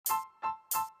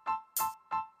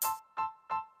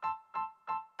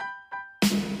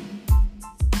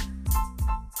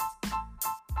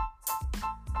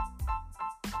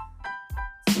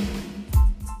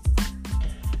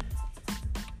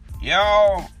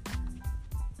Y'all,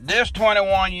 this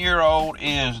 21-year-old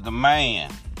is the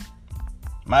man.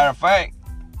 Matter of fact,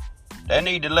 they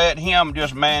need to let him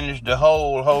just manage the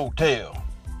whole hotel.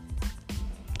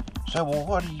 So, well,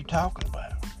 what are you talking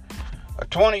about? A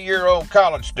 20-year-old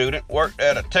college student worked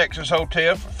at a Texas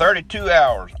hotel for 32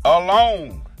 hours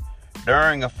alone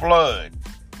during a flood.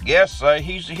 Guests say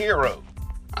he's a hero.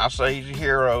 I say he's a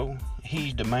hero.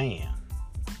 He's the man.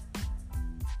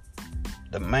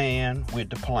 The man with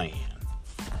the plan.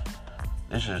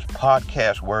 This is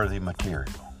podcast-worthy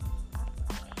material.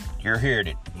 You're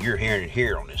hearing it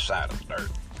here on this side of the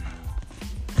dirt.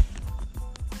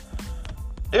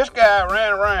 This guy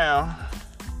ran around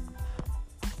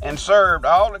and served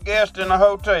all the guests in the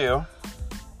hotel.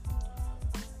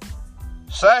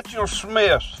 Satchel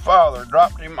Smith's father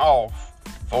dropped him off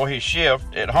for his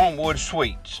shift at Homewood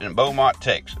Suites in Beaumont,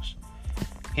 Texas.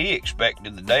 He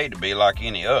expected the day to be like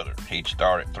any other. He'd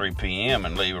start at 3 p.m.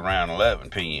 and leave around 11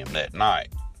 p.m. that night.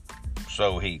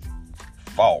 So he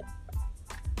fought.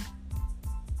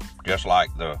 Just like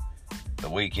the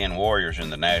weekend warriors in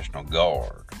the National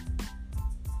Guard.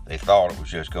 They thought it was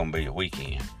just going to be a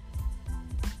weekend.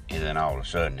 And then all of a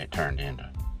sudden it turned into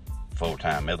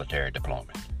full-time military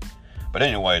deployment. But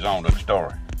anyways, on to the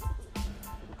story.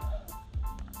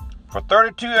 For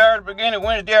 32 hours beginning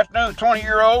Wednesday afternoon, the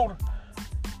 20-year-old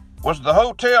was the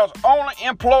hotel's only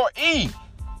employee.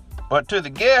 But to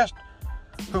the guests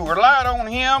who relied on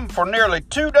him for nearly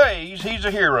 2 days, he's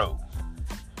a hero.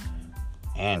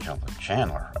 Angela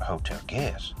Chandler, a hotel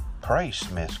guest, praised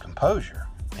Smith's composure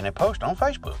in a post on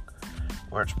Facebook,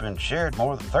 where it's been shared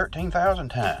more than 13,000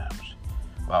 times.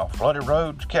 While flooded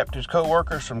roads kept his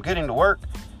co-workers from getting to work,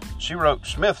 she wrote,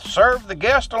 Smith served the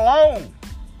guest alone.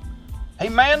 He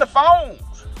manned the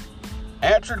phones,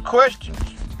 answered questions,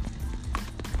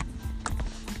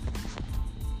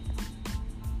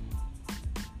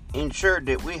 ensured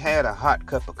that we had a hot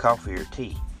cup of coffee or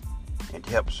tea, and to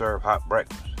help serve hot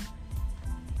breakfast.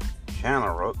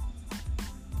 Chandler wrote,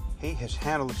 he has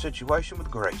handled the situation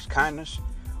with grace, kindness,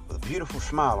 with a beautiful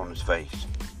smile on his face.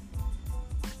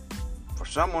 For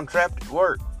someone trapped at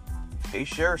work, he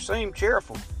sure seemed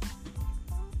cheerful.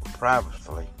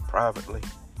 Privately.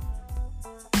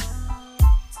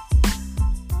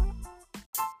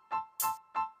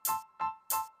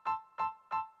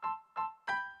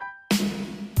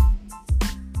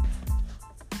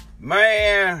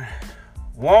 Man,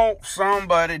 won't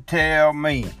somebody tell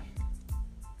me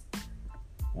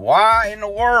why in the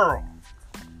world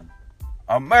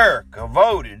America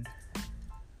voted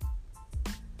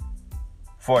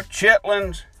for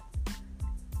chitlins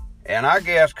and I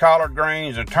guess collard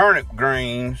greens or turnip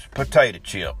greens potato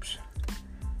chips?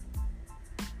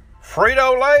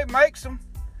 Frito-Lay makes them.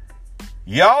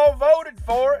 Y'all voted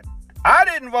for it. I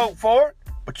didn't vote for it,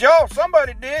 but y'all,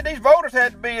 somebody did. These voters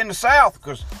had to be in the South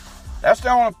because that's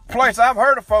the only place I've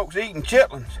heard of folks eating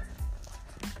chitlins.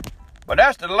 But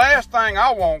that's the last thing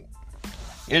I want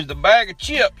is the bag of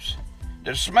chips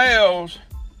that smells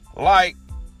like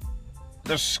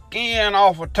the skin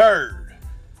off a turd.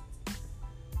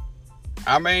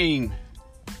 I mean,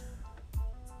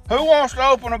 who wants to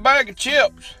open a bag of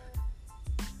chips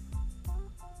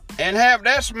and have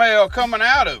that smell coming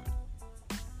out of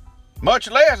it? Much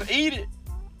less eat it.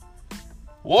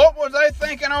 What was they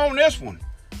thinking on this one?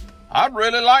 I'd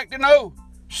really like to know.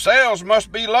 Sales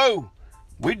must be low.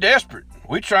 We desperate.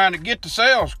 We trying to get the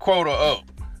sales quota up.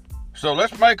 So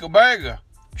let's make a bag of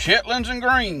chitlins and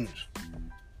greens.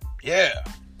 Yeah.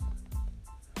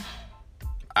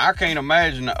 I can't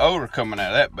imagine the odor coming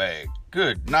out of that bag.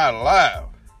 Good night alive.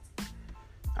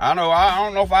 I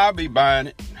don't know if I'll be buying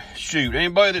it. Shoot,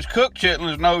 anybody that's cooked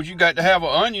chitlins knows you got to have an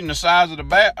onion the size of a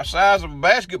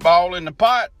basketball in the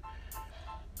pot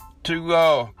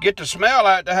to get the smell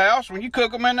out the house. When you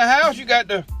cook them in the house, you got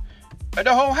the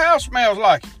whole house smells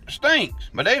like it. It stinks.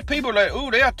 But there's people that,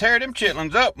 they'll tear them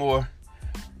chitlins up, boy.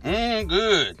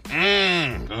 Good. Good.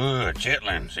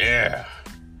 Chitlins, yeah.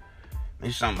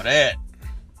 Need some of that.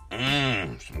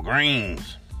 Some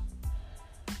greens.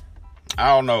 I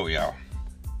don't know, y'all.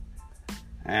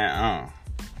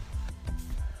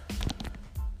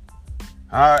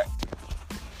 Alright.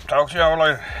 Talk to y'all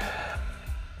later.